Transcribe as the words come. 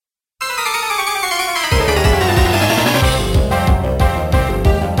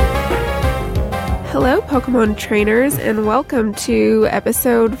Pokemon trainers, and welcome to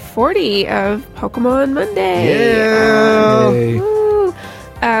episode 40 of Pokemon Monday.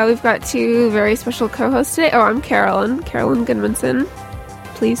 Yeah! We've got two very special co-hosts today. Oh, I'm Carolyn Goodmanson.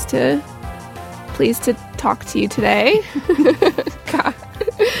 Pleased to talk to you today. God.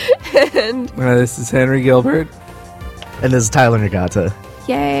 And this is Henry Gilbert. And this is Tyler Nagata.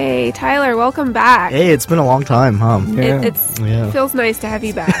 yay, Tyler, welcome back. Hey, it's been a long time, huh? Yeah. It feels nice to have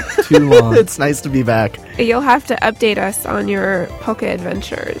you back. Too long. It's nice to be back. You'll have to update us on your Poke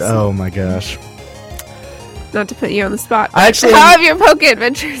adventures. Oh my gosh. Not to put you on the spot. I actually How have your Poke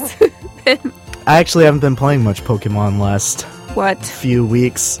adventures been? I actually haven't been playing much Pokemon last What? few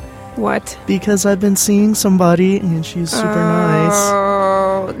weeks What? because I've been seeing somebody and she's super nice.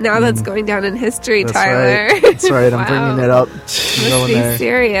 Oh, now that's going down in history, That's Tyler. right. That's right. I'm Wow. bringing it up. Must Going be there.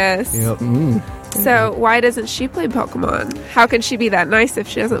 serious. Yep. So why doesn't she play Pokemon? How can she be that nice if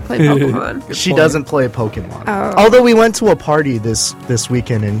she doesn't play Pokemon? She doesn't play Pokemon. Oh. Although we went to a party this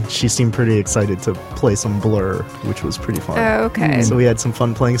weekend and she seemed pretty excited to play some Blur, which was pretty fun. Oh, okay. So we had some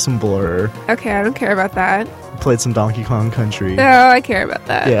fun playing some Blur. Okay, I don't care about that. Played some Donkey Kong Country. Oh, I care about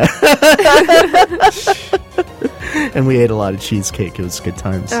that. Yeah. And we ate a lot of cheesecake. It was good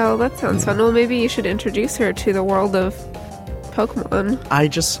times. Oh, that sounds fun. Well, maybe you should introduce her to the world of Pokemon. I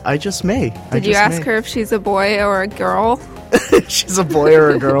just may. Did you ask her if she's a boy or a girl? She's a boy or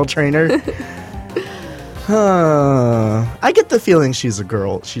a girl trainer? I get the feeling she's a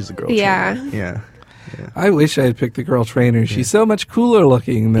girl. She's a girl Yeah. trainer. Yeah. I wish I had picked the girl trainer. She's so much cooler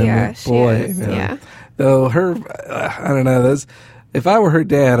looking than Yeah, the she boy. is. you know. Yeah. Though her, I don't know. If I were her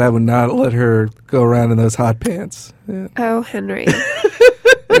dad, I would not let her go around in those hot pants. Yeah. Oh, Henry.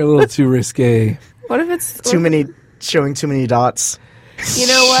 They're a little too risque. What if it's Showing too many dots. You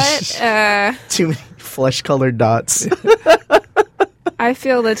know what? Too many flesh-colored dots. I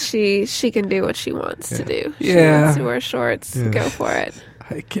feel that she can do what she wants to do. She Yeah. wants to wear shorts. Go for it.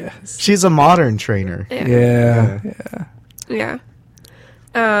 I guess. She's a modern trainer. Yeah. Yeah.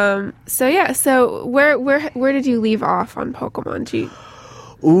 So where did you leave off on Pokemon?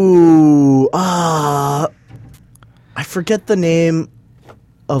 Ooh. I forget the name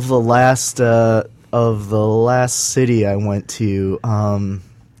of the last city I went to. How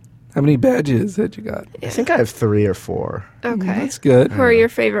many badges had you got? I think I have 3 or 4. Okay. That's good. Who are your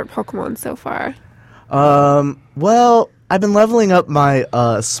favorite Pokemon so far? Well, I've been leveling up my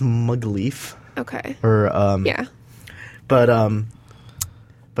Smugleaf. Okay. Or Yeah. But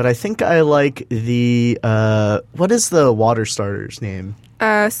I think I like the what is the water starter's name?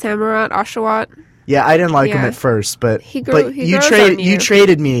 Samurott, Oshawott. Yeah, I didn't like him Yeah. at first, but He you grows on you.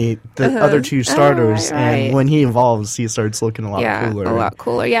 traded me the other 2 starters, right. and when he evolves, he starts looking a lot cooler. a lot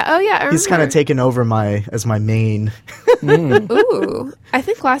cooler. Yeah. Oh, yeah. He's kind of taken over as my main. Ooh. I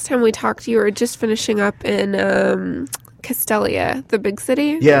think last time we talked, you were just finishing up in Castelia, the big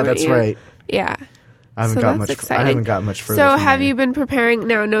city. Yeah, weren't that's you? right. Yeah. I haven't So got that's much. exciting. I haven't got much further. So from have there. you been preparing?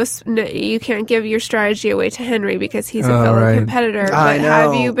 No, you can't give your strategy away to Henry because he's a Oh, fellow right. competitor. I But know.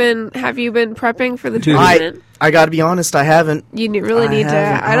 have you been prepping for the tournament? I got to be honest. I haven't. You really need to.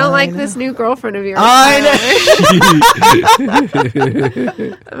 haven't. I don't I like know. this new girlfriend of yours. I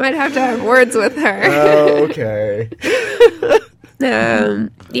I might have to have words with her. Oh, okay.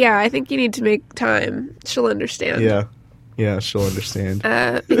 Yeah, I think you need to make time. She'll understand. Yeah, she'll understand.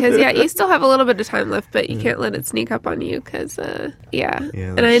 Because you still have a little bit of time left, but you can't let it sneak up on you. Because Yeah,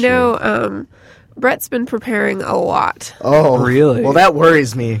 and I that's know Brett's been preparing a lot. Oh, Really? Well, that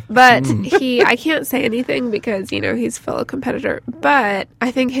worries me. But I can't say anything because, he's a fellow competitor. But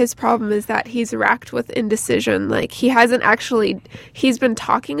I think his problem is that he's racked with indecision. Like, he's been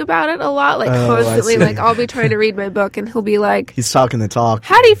talking about it a lot, like Oh, I constantly. see. Like, I'll be trying to read my book and he'll be like, He's talking the talk.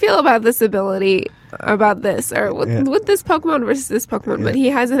 how do you feel about this ability, about this, or with this Pokemon versus this Pokemon? But he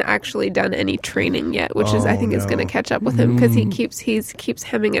hasn't actually done any training yet, which is, I think, is going to catch up with him because he keeps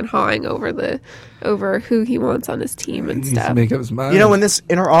hemming and hawing over who he wants on his team and He needs to stuff. make up his mind. When this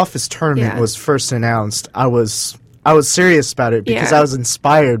inter-office tournament Yeah. was first announced, I was serious about it because Yeah. I was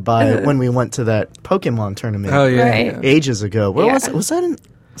inspired by when we went to that Pokemon tournament Oh yeah. Right. yeah. ages ago. Where Yeah. was it? Was that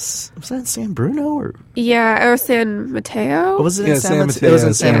in San Bruno or Yeah, or San Mateo. was it Yeah, in San Mateo? It was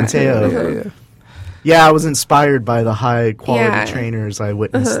in San Yeah. Mateo. Yeah. Yeah, I was inspired by the high quality Yeah. trainers I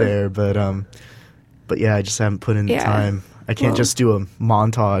witnessed there, but yeah, I just haven't put in the Yeah. time. I can't just do a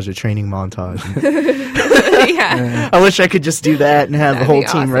training montage. Yeah. I wish I could just do that and have the That'd whole be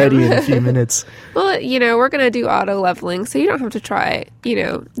team awesome. ready in a few minutes. Well, we're going to do auto leveling, so you don't have to try,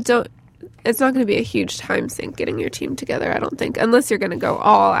 don't it's not going to be a huge time sink getting your team together, I don't think, unless you're going to go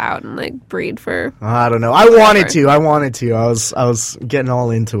all out and like breed for. I don't know. I wanted to. I was getting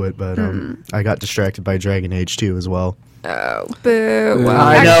all into it, but I got distracted by Dragon Age 2 as well. Oh, boo! Well,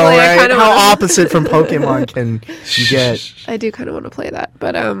 I know, actually, right? I How opposite from Pokemon can you get? I do kind of want to play that,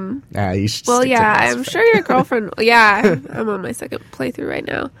 but You should well, stick to yeah, Mass I'm Effect. sure your girlfriend. Yeah, I'm on my second playthrough right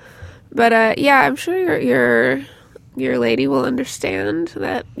now, but yeah, I'm sure your lady will understand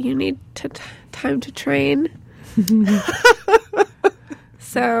that you need time to train.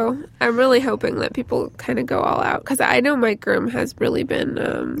 So I'm really hoping that people kind of go all out because I know Mike Grimm has really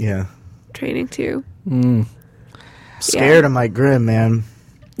been training too. Scared of Mike Grimm, man.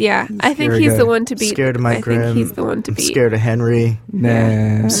 Yeah, I think Scary he's guy. the one to beat. Scared of Mike I Grimm. think he's the one to I'm beat. scared of Henry.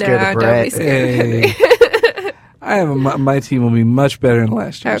 Nah. Scared of No, don't Brett. be scared. Hey. I have my team will be much better than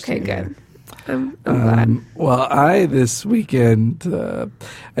last year. Okay, good. I'm glad. Well, this weekend, I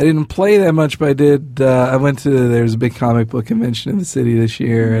didn't play that much, but I did. I went to, there's a big comic book convention in the city this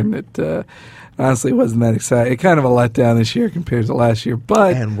year, and it honestly wasn't that exciting. It kind of a letdown this year compared to last year,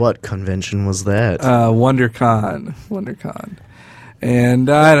 but And what convention was that? WonderCon. And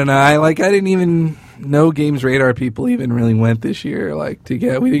I don't know, I didn't even know Games Radar people even really went this year, we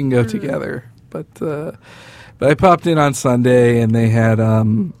didn't go together, but I popped in on Sunday, and they had,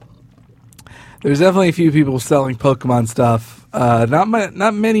 there's definitely a few people selling Pokemon stuff.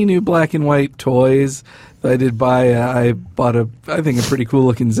 Not many new black and white toys. But I did buy. I bought I think a pretty cool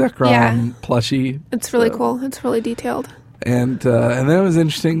looking Zekrom plushie. It's really cool. It's really detailed. And then it was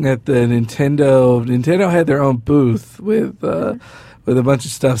interesting that the Nintendo had their own booth with a bunch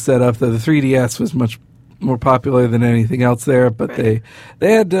of stuff set up. The 3DS was much more popular than anything else there, but right.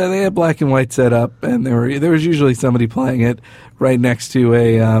 they had black and white set up, and there was usually somebody playing it right next to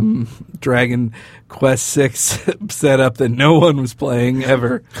a Dragon Quest VI setup that no one was playing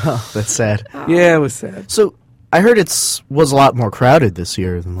ever. Oh, that's sad. Yeah, it was sad. So I heard was a lot more crowded this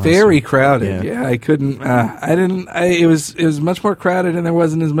year than last Very year. crowded. Yeah, I couldn't. It was much more crowded, and there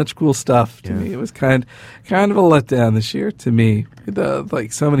wasn't as much cool stuff to me. It was kind of a letdown this year to me.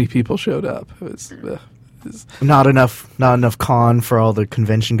 So many people showed up. It was. Not enough con for all the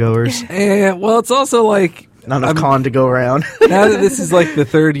convention goers. Well, it's also Not enough con to go around. now that this is the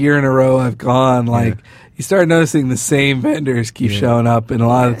third year in a row I've gone, you start noticing the same vendors keep showing up, and a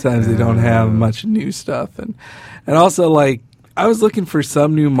lot of the times they don't have much new stuff. And also, I was looking for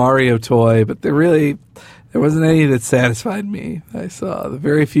some new Mario toy, but there wasn't any that satisfied me. I saw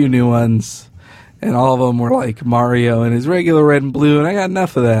very few new ones, and all of them were Mario in his regular red and blue, and I got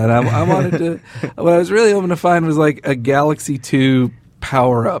enough of that. I wanted to. What I was really hoping to find was a Galaxy 2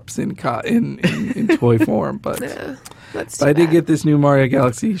 power-ups in toy form, but I did get this new Mario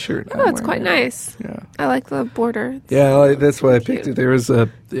Galaxy shirt. Oh, it's quite nice. Yeah, I like the border. That's why I picked it. There was it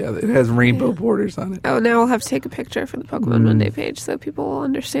has rainbow borders on it. Oh, now we'll have to take a picture for the Pokemon Monday page so people will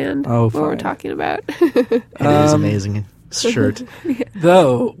understand what we're talking about. It is amazing shirt.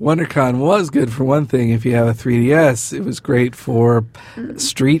 Though WonderCon was good for one thing. If you have a 3DS, it was great for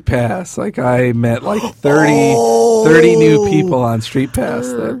Street Pass. I met 30 new people on Street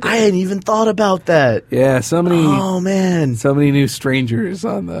Pass. I hadn't even thought about that. Yeah, so many. Oh man, so many new strangers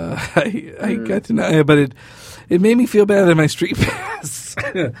on the. I got to know, but it made me feel bad that my Street Pass.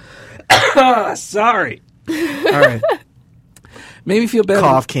 Sorry. All right. Made me feel bad.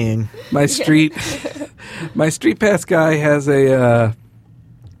 Cough King. My Street Pass guy has a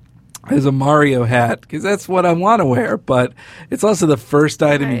Mario hat because that's what I want to wear, but it's also the first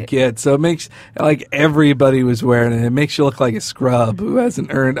item you get, so it makes everybody was wearing it. It makes you look like a scrub who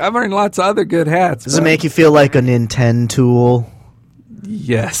hasn't earned. I've earned lots of other good hats. Does it make you feel like a Nintendo tool?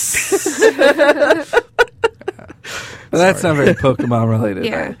 Yes. But that's not very Pokemon related.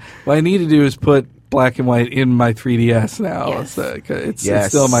 Yeah. What I need to do is put black and white in my 3DS now. Yes. It's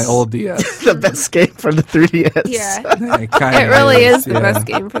still my old DS. The best game for the 3DS. Yeah. It really is the best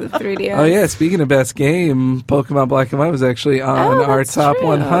game for the 3DS. Oh yeah, speaking of best game, Pokemon Black and White was actually on our that's top true.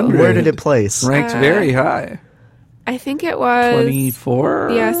 100. Where did it place? Ranked very high. I think it was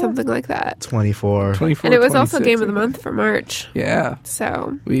 24? Yeah, something like that. 24, And it was also 26, Game of the I think. Month for March. Yeah.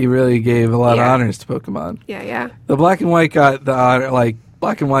 So We really gave a lot of honors to Pokemon. yeah. The Black and White got the honor,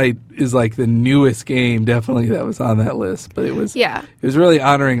 Black and White is the newest game, definitely, that was on that list. But it was really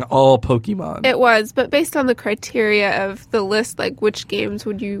honoring all Pokemon. It was, but based on the criteria of the list, which games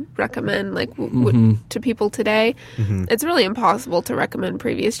would you recommend, to people today? It's really impossible to recommend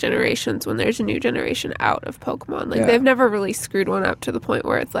previous generations when there's a new generation out of Pokemon. They've never really screwed one up to the point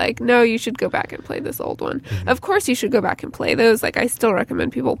where it's no, you should go back and play this old one. Of course, you should go back and play those. I still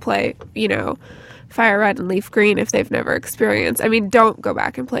recommend people play, Fire Red and Leaf Green if they've never experienced. I mean, don't go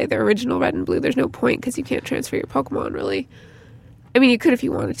back and play the original Red and Blue. There's no point because you can't transfer your Pokemon, really. I mean, you could if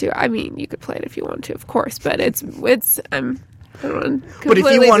you wanted to. I mean, you could play it if you wanted to, of course, but it's but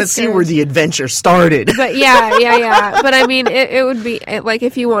if you want to see where the adventure started. But yeah. But I mean, it would be like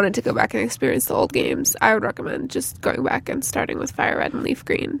if you wanted to go back and experience the old games, I would recommend just going back and starting with Fire Red and Leaf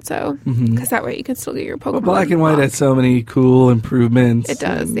Green. So, because that way you can still get your Pokemon. Well, Black and White had so many cool improvements. It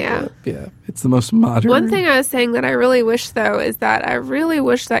does, yeah. Yeah, it's the most modern. One thing I was saying that I really wish, though, is that I really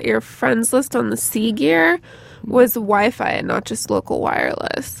wish that your friends list on the C Gear was Wi-Fi and not just local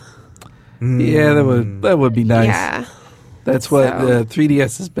wireless. Yeah, that would be nice. Yeah. That's what the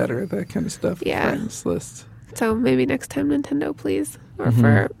 3DS is better at, that kind of stuff. Yeah. Friends list. So maybe next time, Nintendo, please. Or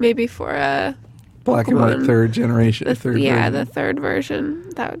for a Black and White third generation. The third version.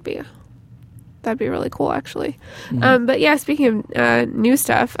 That'd be really cool, actually. But yeah, speaking of new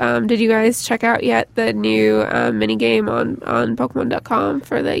stuff, did you guys check out yet the new mini game on Pokemon.com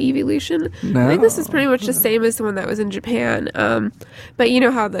for the Evolution? No. I think this is pretty much the same as the one that was in Japan. But you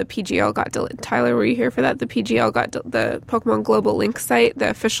know how the PGL got delayed. Tyler, were you here for that? The PGL got the Pokemon Global Link site, the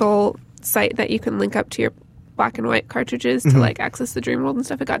official site that you can link up to your Black and White cartridges to like access the Dream World and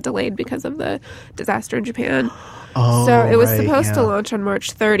stuff. It got delayed because of the disaster in Japan. So it was supposed to launch on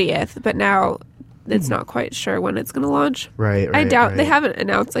March 30th, but now it's not quite sure when it's going to launch. Right. I doubt they haven't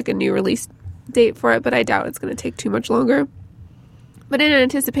announced like a new release date for it, but I doubt it's going to take too much longer. But in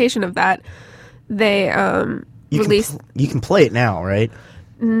anticipation of that, they released. You can play it now, right?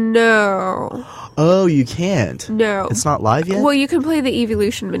 No. Oh, you can't. No, it's not live yet. Well, you can play the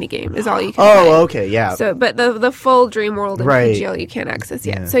Evolution minigame. Is all you can. play. Okay, yeah. So, but the full Dream World and PGL you can't access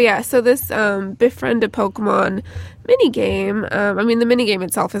yet. So this Befriend a Pokemon minigame. I mean, the minigame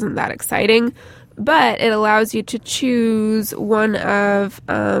itself isn't that exciting, but it allows you to choose one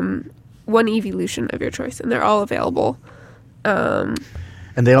evolution of your choice, and they're all available. And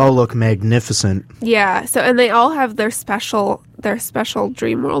they all look magnificent. Yeah. So, and they all have their special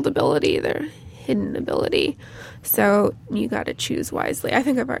Dream World ability, their hidden ability. So you got to choose wisely. I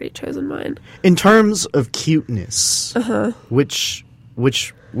think I've already chosen mine. In terms of cuteness, which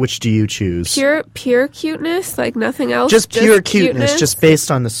do you choose? Pure cuteness, like nothing else. Just pure cuteness, just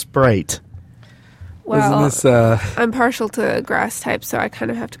based on the sprite. Well, I'm partial to grass type, so I kind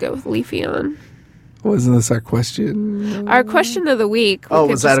of have to go with Leafeon. Wasn't this our question? Our question of the week. We could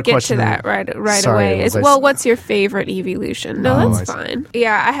was that a question? Get to that right away. What's your favorite evolution? No, that's fine.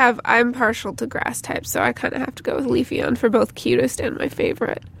 Yeah, I'm partial to grass type, so I kind of have to go with Leafeon for both cutest and my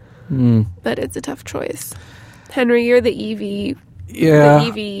favorite. But it's a tough choice. Henry, you're the Eevee. Yeah. The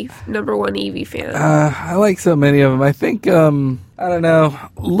Eevee, number one Eevee fan. I like so many of them. I think, I don't know,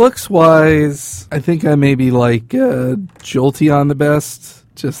 looks-wise, I think I maybe like Jolteon the best.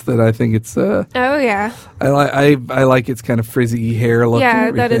 Just that I think it's oh yeah, I like its kind of frizzy hair look. Yeah,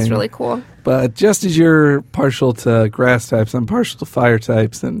 and that is really cool. But just as you're partial to grass types, I'm partial to fire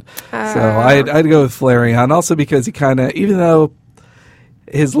types, and so I'd go with Flareon. Also because he kind of, even though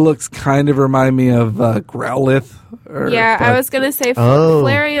his looks kind of remind me of Growlithe. I was gonna say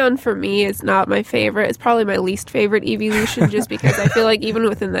Flareon for me is not my favorite. It's probably my least favorite evolution, just because I feel like even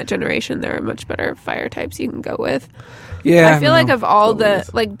within that generation, there are much better fire types you can go with. Yeah, I feel like of all the,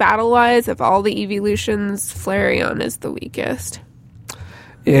 like, battle-wise, of all the evolutions, Flareon is the weakest.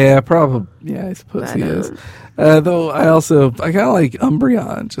 Yeah, probably. Yeah, I suppose he is. Though I kind of like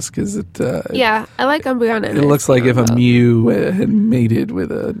Umbreon, just because it... I like Umbreon. It looks like if a Mew had mated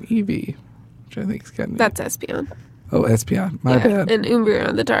with an Eevee, which I think is kind of... That's Espeon. Oh, Espeon. My bad. And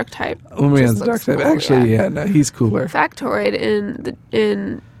Umbreon, the dark type. Umbreon's the dark type. Cool, actually, no, he's cooler. Factoid,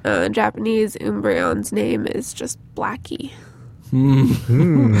 in Japanese, Umbreon's name is just Blackie.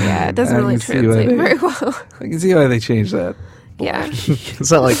 Yeah, it doesn't really translate very well. I can see why they changed that. Yeah. Is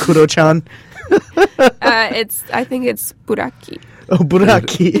that like Kuro-chan? I think it's Buraki. Oh,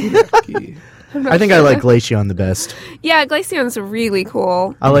 Buraki. I think I like Glaceon the best. Yeah, Glaceon's really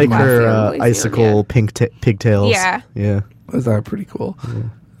cool. I like her icicle pigtails. Yeah. Yeah. Those are pretty cool. Yeah.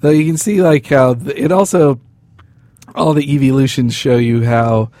 Though you can see like how it also, all the evolutions show you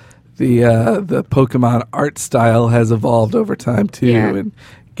how the Pokemon art style has evolved over time too, and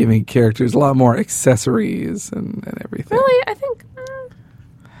giving characters a lot more accessories and everything. Really? I think...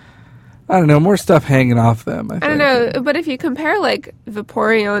 I don't know, more stuff hanging off them. I don't know, but if you compare like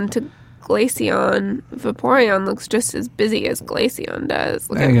Vaporeon to Glaceon, Vaporeon looks just as busy as Glaceon does.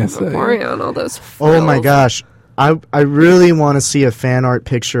 Look at Vaporeon, all those frills. Oh my gosh. I really want to see a fan art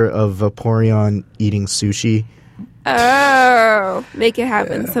picture of Vaporeon eating sushi. Oh, make it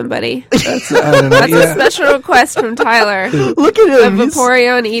happen, somebody. That's a special request from Tyler. Look at him. A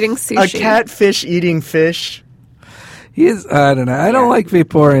Vaporeon eating sushi. A catfish eating fish. He is. I don't know. I don't like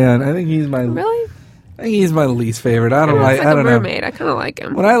Vaporeon. I think he's my Really? I think he's my least favorite. I don't It's like. like I don't a know. mermaid. I kind of like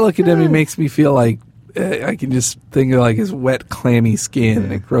him. When I look at him, he makes me feel like I can just think of like his wet, clammy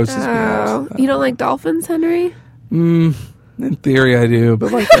skin. It grosses me Oh, out. you don't like dolphins, Henry? In theory, I do,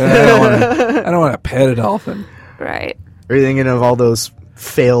 but like I don't want to pet a dolphin. Right. Are you thinking of all those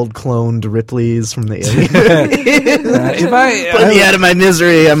failed cloned Ripleys from the Alien? If I Put me out of my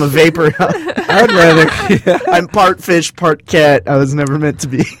misery. I'm a vapor. I'd rather. I'm part fish, part cat. I was never meant to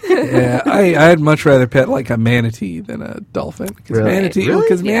be. Yeah, I'd much rather pet like a manatee than a dolphin. Because Really?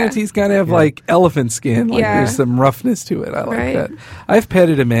 Really? Yeah. manatees kind of have like elephant skin. Like Yeah. there's some roughness to it. I like Right. that. I've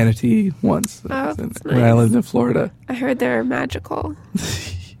petted a manatee once Oh, that's when I nice. lived in Florida. I heard they're magical.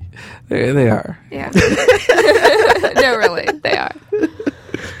 They are. Yeah. No, really, they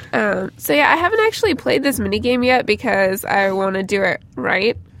are. So yeah, I haven't actually played this minigame yet because I want to do it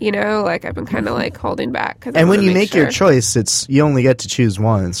right. You know, like I've been kind of like holding back. Cause And when you make your choice, you only get to choose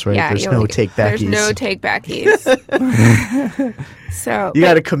once, right? yeah, There's you no only- take backies. There's no take backies. So You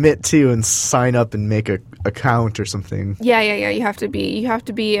got to commit to and sign up and make a account or something. Yeah. You have to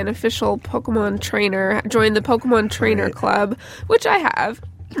be an official Pokemon trainer. Join the Pokemon Trainer Right. Club, which I have.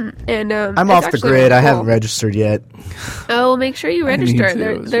 And I'm it's off the actually grid. really I cool. haven't registered yet. Oh, make sure you I need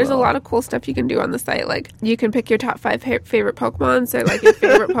register. to as There's a well. lot of cool stuff you can do on the site. Like you can pick your top 5 favorite Pokemon. So like your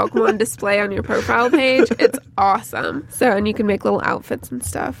favorite Pokemon display on your profile page. It's awesome. So and you can make little outfits and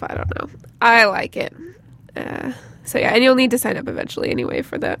stuff. I don't know. I like it. So yeah, and you'll need to sign up eventually anyway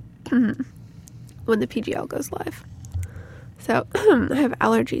for the when the PGL goes live. So I have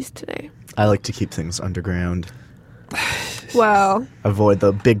allergies today. I like to keep things underground. Well, Avoid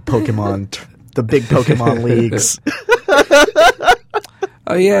the big Pokemon, the big Pokemon leagues.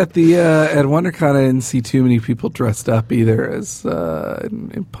 Oh yeah, at WonderCon I didn't see too many people dressed up either as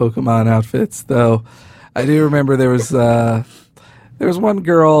in Pokemon outfits. Though I do remember there was one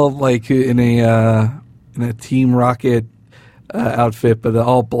girl like in a Team Rocket outfit, but an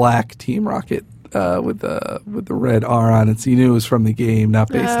all black Team Rocket with the red R on it, so you knew it was from the game, not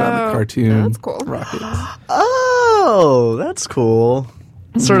based on the cartoon. that's cool. Rockets. Oh, that's cool.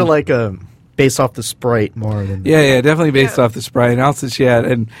 Sort of like based off the sprite more than. Yeah, definitely based off the sprite. And also she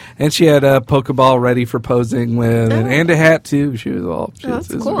had she had a Pokeball ready for posing with, and a hat too. She was it was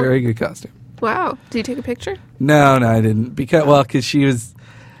cool. a very good costume. Wow. Did you take a picture? No, I didn't. Because she was.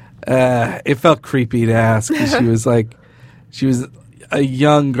 It felt creepy to ask. 'Cause she was a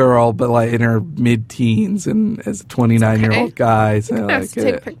young girl, but like in her mid-teens, and as a 29-year-old guy. So Ask to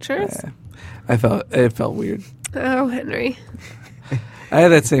take pictures. It felt weird. Oh, Henry. I had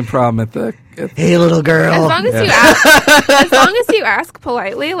that same problem at the. Hey, little girl. As long as you ask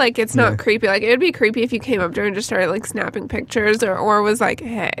politely, like it's not creepy. Like it would be creepy if you came up to her and just started like snapping pictures, or was like,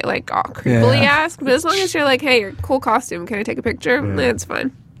 hey, like all creepily asked. But as long as you're like, hey, your cool costume, can I take a picture? It's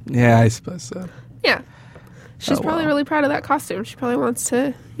fine. Yeah, I suppose so. Yeah. She's probably really proud of that costume. She probably wants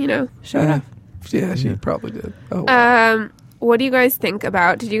to, show it off. Yeah, she probably did. Oh. What do you guys think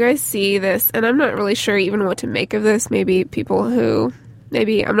about? Did you guys see this? And I'm not really sure even what to make of this. Maybe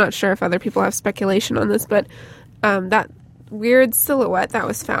I'm not sure if other people have speculation on this, but that weird silhouette that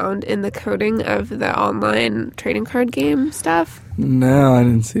was found in the coding of the online trading card game stuff. No, I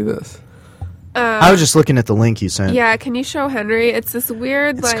didn't see this. I was just looking at the link you sent. Yeah, can you show Henry? It's this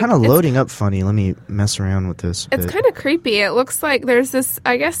weird, It's kind of loading up funny. Let me mess around with this. It's kind of creepy. It looks like there's this,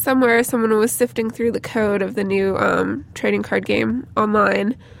 I guess somewhere someone was sifting through the code of the new trading card game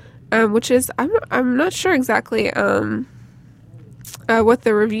online, which is, I'm not sure exactly what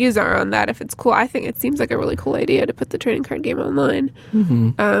the reviews are on that, if it's cool. I think it seems like a really cool idea to put the trading card game online.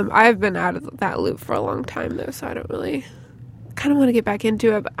 Mm-hmm. I've been out of that loop for a long time, though, so I don't really, kind of want to get back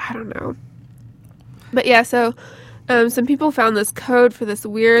into it, but I don't know. But yeah, so some people found this code for this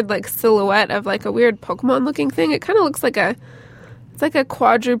weird like silhouette of like a weird Pokemon looking thing. It kind of looks like it's like a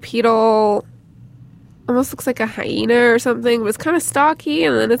quadrupedal, almost looks like a hyena or something, but it's kind of stocky,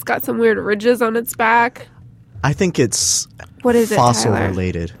 and then it's got some weird ridges on its back. I think it's What is fossil it, Tyler?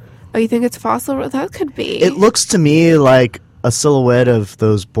 related. Oh, you think it's fossil? That could be. It looks to me like a silhouette of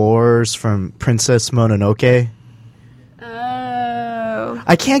those boars from Princess Mononoke. Oh.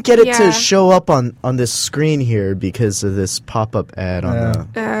 I can't get it Yeah. to show up on this screen here because of this pop-up ad on the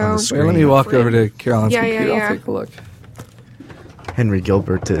Oh. screen. Wait, let me walk over to Caroline's Yeah, computer. yeah. I'll take a look. Henry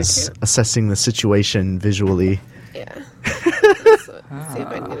Gilbert is assessing the situation visually. Yeah. Let's see if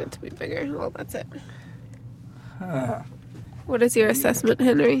I can get it to be bigger. Well, that's it. What is your assessment,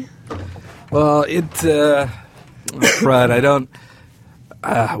 Henry? Well, Brett,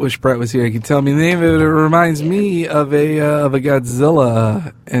 I wish Brett was here. He could tell me the name of it. It reminds me of a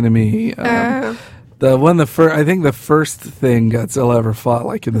Godzilla enemy. I think the first thing Godzilla ever fought,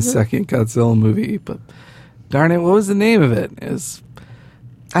 like in the second Godzilla movie. But darn it, what was the name of it?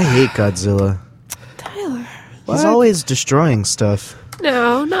 I hate Godzilla. Tyler. He's always destroying stuff.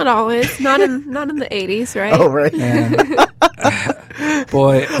 No, not always. Not in the 80s, right? Oh, right.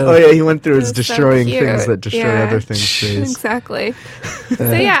 Boy. Oh, yeah, he went through his destroying so things that destroy other things phase. Exactly.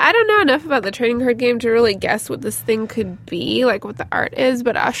 So, yeah, I don't know enough about the trading card game to really guess what this thing could be, like what the art is,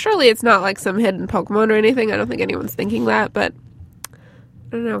 but surely it's not like some hidden Pokemon or anything. I don't think anyone's thinking that, but I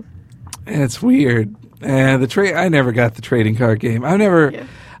don't know. It's weird. I never got the trading card game.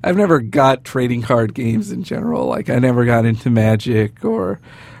 I've never got trading card games in general. Like, I never got into Magic or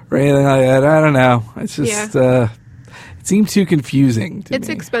anything like that. I don't know. It's just, it seemed too confusing to me. It's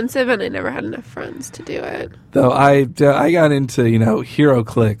expensive, and I never had enough friends to do it. Though I got into, Hero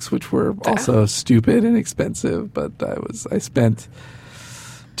Clicks, which were also stupid and expensive, but I spent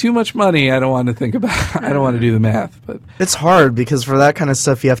too much money. I don't want to think about I don't want to do the math, but it's hard because for that kind of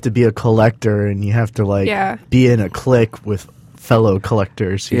stuff you have to be a collector and you have to be in a clique with fellow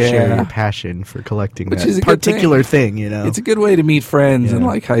collectors who share your passion for collecting which that is a particular thing, It's a good way to meet friends in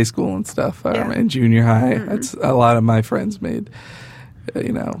like high school and stuff, and junior high. That's a lot of my friends made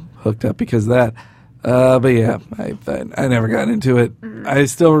hooked up because of that. But yeah, I never got into it. I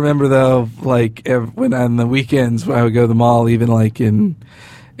still remember though, like when on the weekends when I would go to the mall, even like in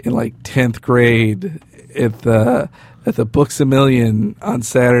like 10th grade at the Books A Million on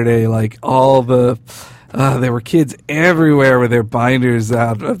Saturday, like all there were kids everywhere with their binders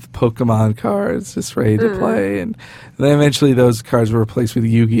out of Pokemon cards just ready to play, and then eventually those cards were replaced with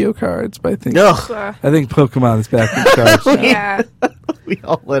Yu-Gi-Oh cards. But I think Pokemon is back in charge. Yeah. We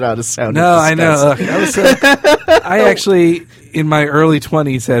all let out a sound. No, I know. I actually, in my early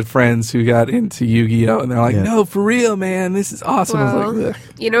 20s, had friends who got into Yu-Gi-Oh! And they're like, no, for real, man, this is awesome. Well, I was like, ugh.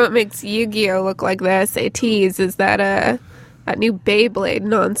 You know what makes Yu-Gi-Oh! Look like the SATs is that new Beyblade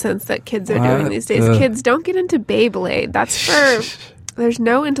nonsense that kids are doing these days. Kids, don't get into Beyblade. That's there's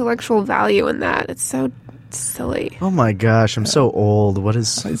no intellectual value in that. It's so silly. Oh my gosh, I'm so old. What is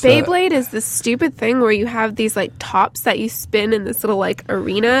Beyblade? Is this stupid thing where you have these like tops that you spin in this little like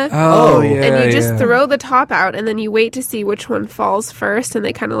arena. Yeah, and you just throw the top out, and then you wait to see which one falls first, and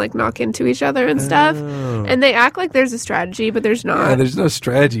they kind of like knock into each other and stuff. And they act like there's a strategy, but there's not. Yeah, there's no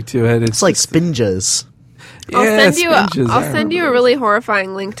strategy to it. It's like Spinjas. I'll send you a really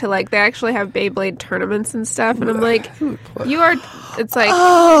horrifying link to like they actually have Beyblade tournaments and stuff, and I'm like, it's like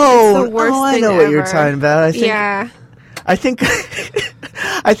it's the worst I thing know ever. what you're talking about. I think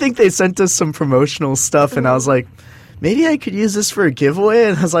I think they sent us some promotional stuff, and I was like, maybe I could use this for a giveaway,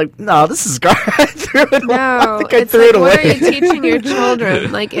 and I was like, no, this is garbage. I threw it away. What are you teaching your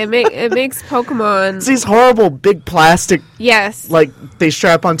children? Like it makes Pokemon. It's these horrible big plastic. Yes. Like they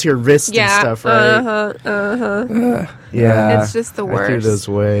strap onto your wrist and stuff, right? Yeah. It's just the worst. I threw those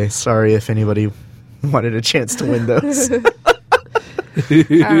away. Sorry if anybody wanted a chance to win those.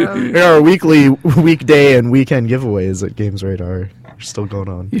 Our weekday and weekend giveaways at Games Radar are still going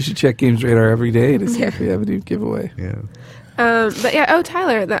on. You should check Games Radar every day to see if we have a new giveaway. Yeah. But yeah,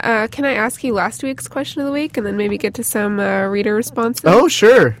 Tyler, can I ask you last week's question of the week and then maybe get to some reader responses? Oh,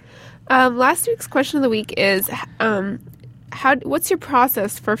 sure. Last week's question of the week is what's your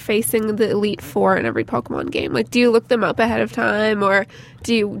process for facing the Elite Four in every Pokemon game? Like, do you look them up ahead of time, or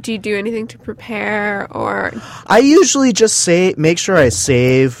do you do anything to prepare? Or I usually just make sure I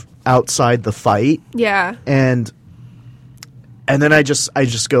save outside the fight. Yeah. And then I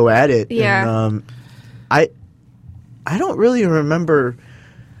just go at it. Yeah. And, I don't really remember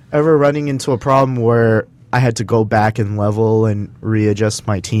ever running into a problem where I had to go back and level and readjust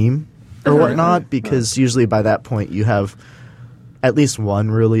my team or whatnot, because usually by that point you have at least one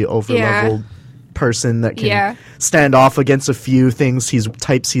really over-leveled person that can stand off against a few things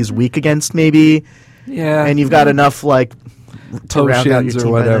types he's weak against, maybe. Yeah. And you've got enough, like, to round out your or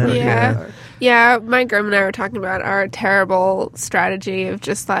team whatever. Yeah, my Grim and I were talking about our terrible strategy of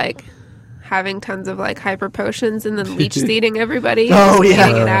just, like, having tons of, like, hyper potions and then leech seeding everybody. Oh, yeah.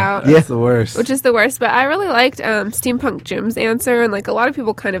 Getting it out. That's the worst. Which is the worst. But I really liked Steampunk Jim's answer, and, like, a lot of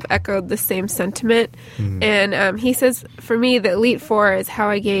people kind of echoed the same sentiment. And he says, for me, the Elite Four is how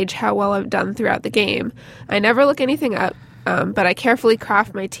I gauge how well I've done throughout the game. I never look anything up, but I carefully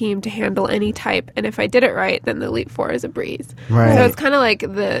craft my team to handle any type, and if I did it right, then the Elite Four is a breeze. Right. So it's kind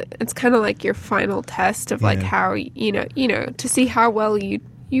of like your final test of, like, how, you know, to see how well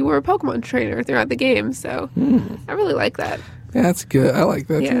you were a Pokemon trainer throughout the game, so I really like that. Yeah, that's good. I like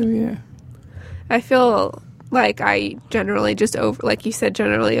that too, yeah. I feel Like, I generally just like you said,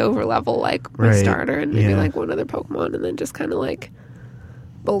 generally over level, like, my starter and maybe, like, one other Pokemon, and then just kind of, like,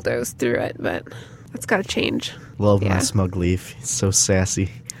 bulldoze through it, but that's got to change. Love my Smugleaf. He's so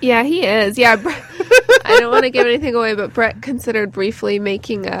sassy. Yeah, he is. Yeah, I don't want to give anything away, but Brett considered briefly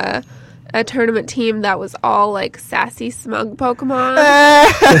making a tournament team that was all, like, sassy, smug Pokemon.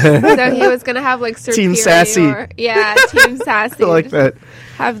 So he was going to have, like, Superior. Team Sassy. Yeah, Team Sassy. I like that.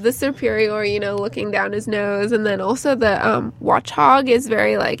 Have the Superior, you know, looking down his nose. And then also the Watchog is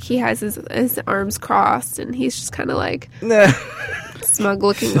very, like, he has his arms crossed, and he's just kind of, like, smug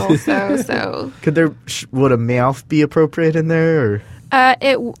looking also. So would a Meowth be appropriate in there? Or?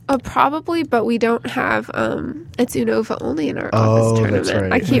 It probably, but we don't have it's Unova only in our office tournament. That's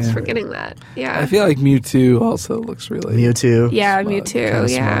right. I keep forgetting that. Yeah, I feel like Mewtwo also looks really Mewtwo. Yeah, smug. Mewtwo.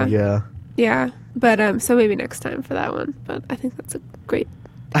 Yeah, smug, yeah. But so maybe next time for that one. But I think that's a great.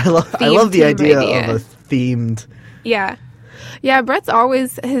 I love the idea of a themed. Yeah. Yeah, Brett's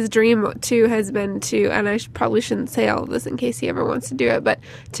always, his dream, too, has been to, and I probably shouldn't say all of this in case he ever wants to do it, but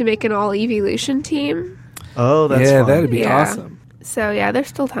to make an all-evolution team. Oh, that's fun. That'd be awesome. So, yeah, there's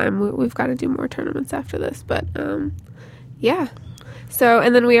still time. We've got to do more tournaments after this, but, yeah. So,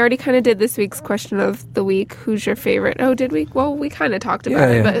 and then we already kind of did this week's question of the week. Who's your favorite? Oh, did we? Well, we kind of talked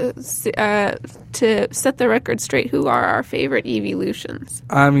about it, but to set the record straight, who are our favorite evolutions?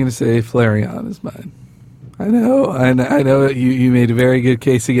 I'm going to say Flareon is mine. I know. You made a very good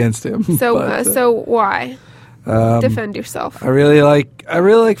case against him. So, so why? Defend yourself. I really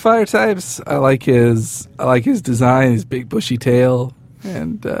like fire types. I like his design, his big bushy tail,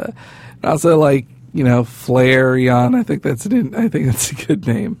 and also like Flareon. I think that's a good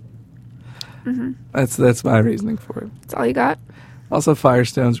name. Mm-hmm. That's my reasoning for it. That's all you got. Also,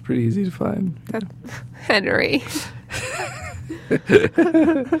 Firestone's pretty easy to find. Henry.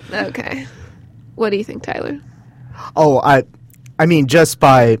 Okay. What do you think, Tyler? Oh, I mean, just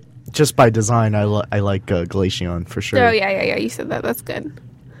by design, I like Glaceon for sure. Oh yeah. You said that. That's good.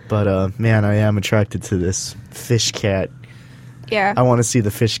 But man, I am attracted to this fish cat. Yeah. I want to see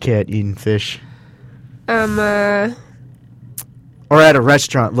the fish cat eating fish. Or at a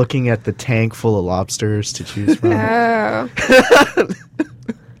restaurant looking at the tank full of lobsters to choose from. Oh.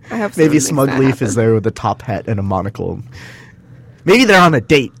 I hope maybe Smugleaf is there with a top hat and a monocle. Maybe they're on a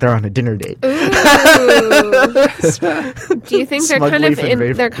date. They're on a dinner date. Do you think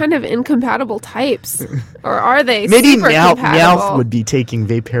they're kind of incompatible types, or are they? Maybe super compatible? Meowth would be taking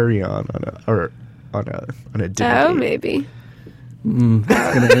Vaporeon on a dinner date. Oh, maybe.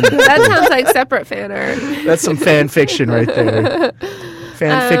 That sounds like separate fan art. That's some fan fiction right there.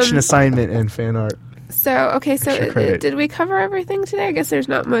 Fan fiction assignment and fan art. So did we cover everything today? I guess there's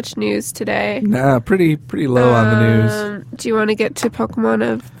not much news today. Nah, pretty low on the news. Do you want to get to Pokemon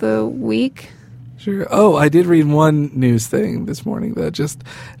of the week? Sure. Oh, I did read one news thing this morning that just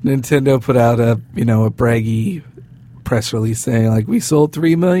Nintendo put out a braggy press release saying like we sold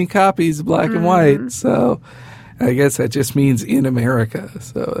 3 million copies of Black and White. So I guess that just means in America.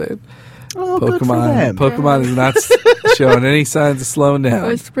 So Pokemon is not showing any signs of slowing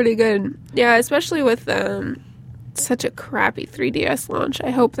down. It's pretty good. Yeah, especially with such a crappy 3DS launch. I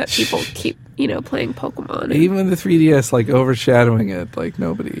hope that people keep, playing Pokemon. Even the 3DS, like, overshadowing it, like,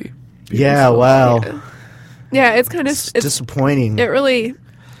 nobody... Yeah, wow. Yeah, it's kind of... It's disappointing. It really,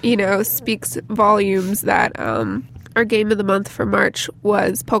 speaks volumes that our game of the month for March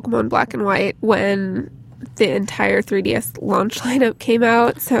was Pokemon Black and White when the entire 3DS launch lineup came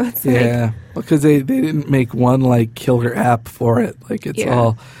out. So it's because they didn't make one like killer app for it. Like it's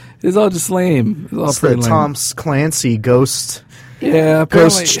all just lame. It's the Tom Clancy Ghost. Yeah,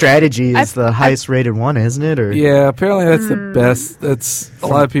 Ghost Strategy is the highest rated one, isn't it? Or apparently that's the best. That's a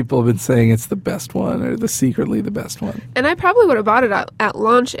lot of people have been saying it's the best one, or secretly the best one. And I probably would have bought it at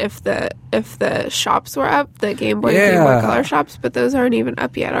launch if the shops were up, the Game Boy and Game Boy Color shops, but those aren't even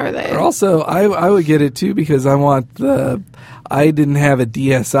up yet, are they? Or also, I would get it too because I didn't have a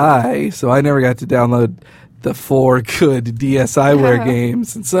DSi, so I never got to download the 4 good DSiWare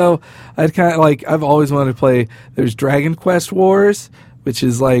games. And so I'd kind of I've always wanted to play, there's Dragon Quest Wars, which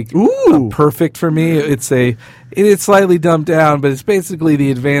is perfect for me. It is slightly dumbed down, but it's basically the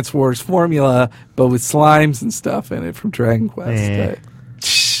Advance Wars formula, but with slimes and stuff in it from Dragon Quest.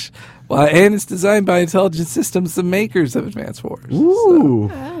 Well, and it's designed by Intelligent Systems, the makers of Advance Wars. Ooh.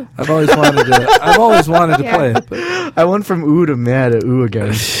 So I've always wanted to play it. But. I went from ooh to mad at ooh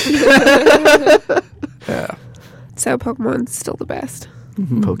again. Yeah. So Pokemon's still the best.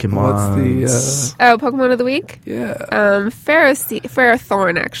 Mm-hmm. Pokemon. What's Pokemon of the week? Yeah.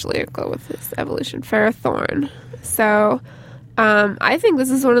 Ferrothorn, actually. I'll go with this evolution. Ferrothorn. So, I think this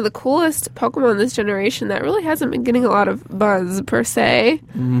is one of the coolest Pokemon this generation that really hasn't been getting a lot of buzz, per se.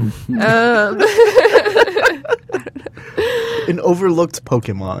 An overlooked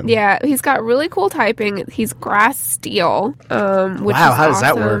Pokemon. Yeah, he's got really cool typing. He's Grass Steel, which Wow, is how does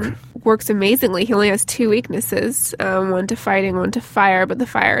that awesome. work? Works amazingly. He only has 2 weaknesses, one to fighting, one to fire, but the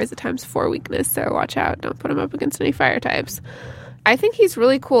fire is a ×4 weakness, so watch out. Don't put him up against any fire types. I think he's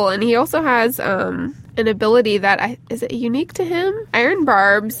really cool, and he also has an ability that is it unique to him? Iron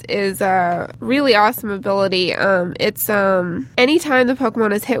Barbs is a really awesome ability. It's anytime the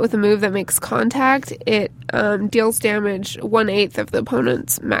Pokemon is hit with a move that makes contact, it deals damage 1/8 of the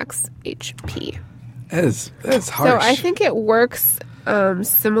opponent's max HP. That's harsh. So I think it works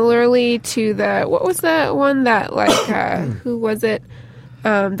similarly to what was that one that who was it?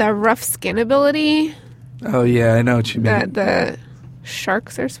 The rough skin ability. Oh yeah, I know what you mean. That the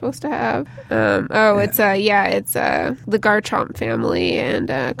sharks are supposed to have. It's the Garchomp family and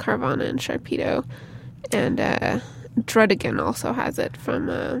Carvana and Sharpedo, and Druddigon also has it from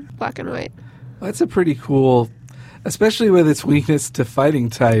Black and White. That's a pretty cool, especially with its weakness to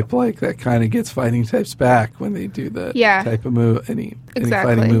fighting type. Like that kind of gets fighting types back when they do the type of move, any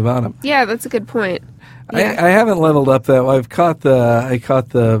fighting move on them. Yeah, that's a good point. Yeah. I haven't leveled up that. I caught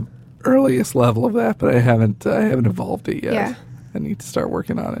the earliest level of that, but I haven't evolved it yet. Yeah. I need to start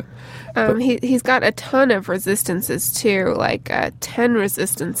working on it. He's got a ton of resistances too, like 10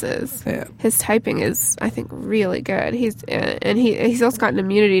 resistances. Yeah. His typing is, I think, really good. He's also got an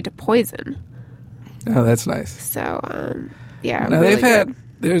immunity to poison. Oh, that's nice. So, yeah. Now really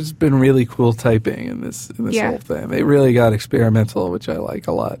there's been really cool typing in this whole thing. They really got experimental, which I like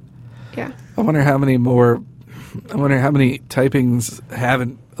a lot. Yeah. I wonder how many typings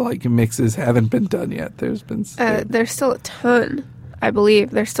mixes haven't been done yet. There's still a ton, I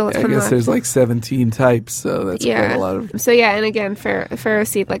believe. There's still a ton. I guess left. there's like 17 types, so that's quite a lot of. So yeah, and again,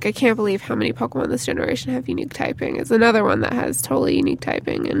 Ferroseed, I can't believe how many Pokemon this generation have unique typing. It's another one that has totally unique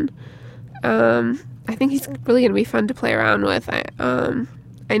typing, and I think he's really going to be fun to play around with.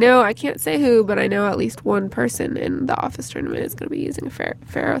 I know, I can't say who, but I know at least one person in the office tournament is going to be using a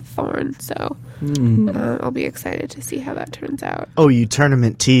Ferrothorn, so I'll be excited to see how that turns out. Oh, you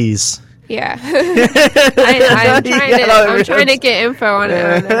tournament tease. Yeah. I'm trying to get info on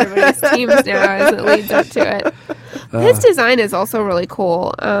everybody's teams now as it leads up to it. His design is also really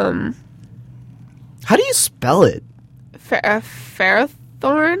cool. How do you spell it?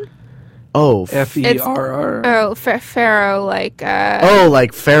 Ferrothorn? Oh, Ferr. Oh, Pharaoh, like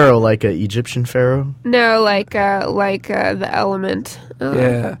like Pharaoh, like an Egyptian pharaoh. No, like the element.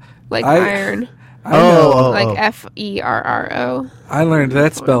 Like iron. Like Ferro. I learned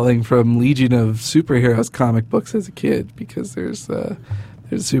that spelling from Legion of Superheroes comic books as a kid because there's a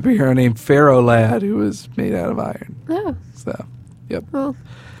superhero named Pharaoh Lad who was made out of iron. Oh. So, yep. Well,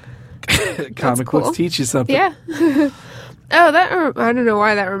 comic books teach you something. Yeah. Oh, I don't know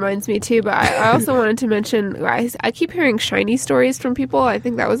why that reminds me too, but I also wanted to mention, I keep hearing shiny stories from people. I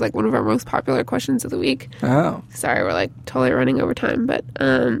think that was one of our most popular questions of the week. Oh. Sorry, we're totally running over time, but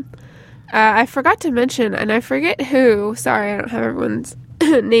I forgot to mention, and I forget who, sorry, I don't have everyone's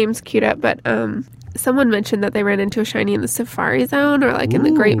names queued up, but someone mentioned that they ran into a shiny in the Safari Zone or in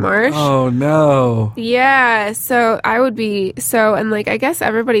the Great Marsh. Oh, no. Yeah, so and I guess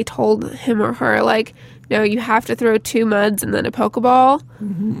everybody told him or her, no, you have to throw 2 muds and then a Pokeball,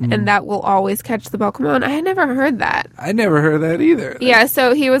 and that will always catch the Pokemon. I had never heard that. I never heard that either. Yeah,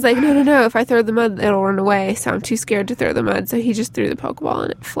 so he was like, no, if I throw the mud, it'll run away, so I'm too scared to throw the mud, so he just threw the Pokeball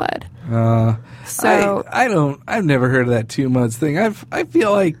and it fled. I've never heard of that 2 muds thing. I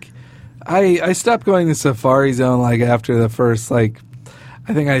feel like I stopped going to Safari Zone after the first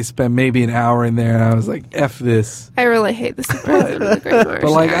I think I spent maybe an hour in there, and I was like, F this. I really hate the Safari Zone of the Great Marsh.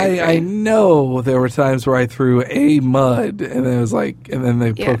 But I know there were times where I threw a mud, and then it was and then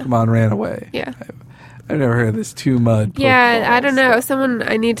the Pokemon ran away. Yeah. I've never heard of this 2 mud. Yeah, I don't know.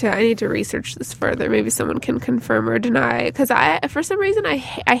 I need to research this further. Maybe someone can confirm or deny. Because for some reason, I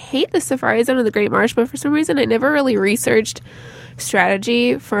hate the Safari Zone of the Great Marsh, but for some reason, I never really researched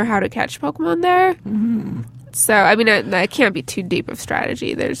strategy for how to catch Pokemon there. Mm-hmm. So, I mean, that can't be too deep of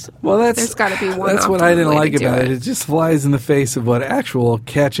strategy. There's got to be one. That's what I didn't like about it. It just flies in the face of what actual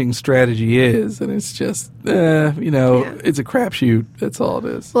catching strategy is, and it's just, it's a crapshoot. That's all it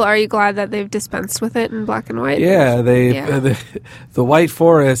is. Well, are you glad that they've dispensed with it in Black and White? Yeah, the White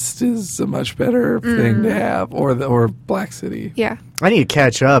Forest is a much better thing to have, or Black City. Yeah, I need to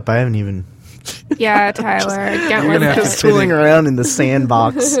catch up. I haven't even. Yeah, Tyler, get with it. Just fooling around in the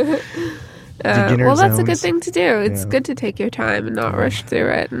sandbox. Well, that's a good thing to do. It's good to take your time and not rush through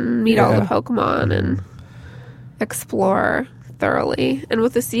it and meet all the Pokemon and explore thoroughly. And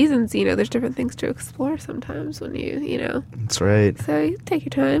with the seasons, there's different things to explore sometimes when you. That's right. So you take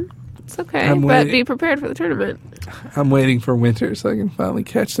your time. It's okay, I'm but waiting. be prepared for the tournament. I'm waiting for winter so I can finally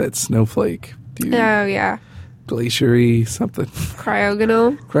catch that snowflake. Dude. Oh, yeah. Glacier-y something.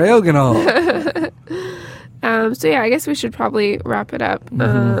 Cryogonal. Cryogonal. So, yeah, I guess we should probably wrap it up.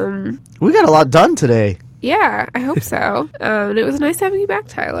 We got a lot done today. Yeah, I hope so. And it was nice having you back,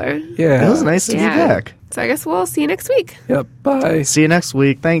 Tyler. Yeah. It was nice to be back. So I guess we'll see you next week. Yep. Bye. See you next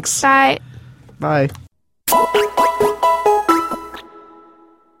week. Thanks. Bye. Bye.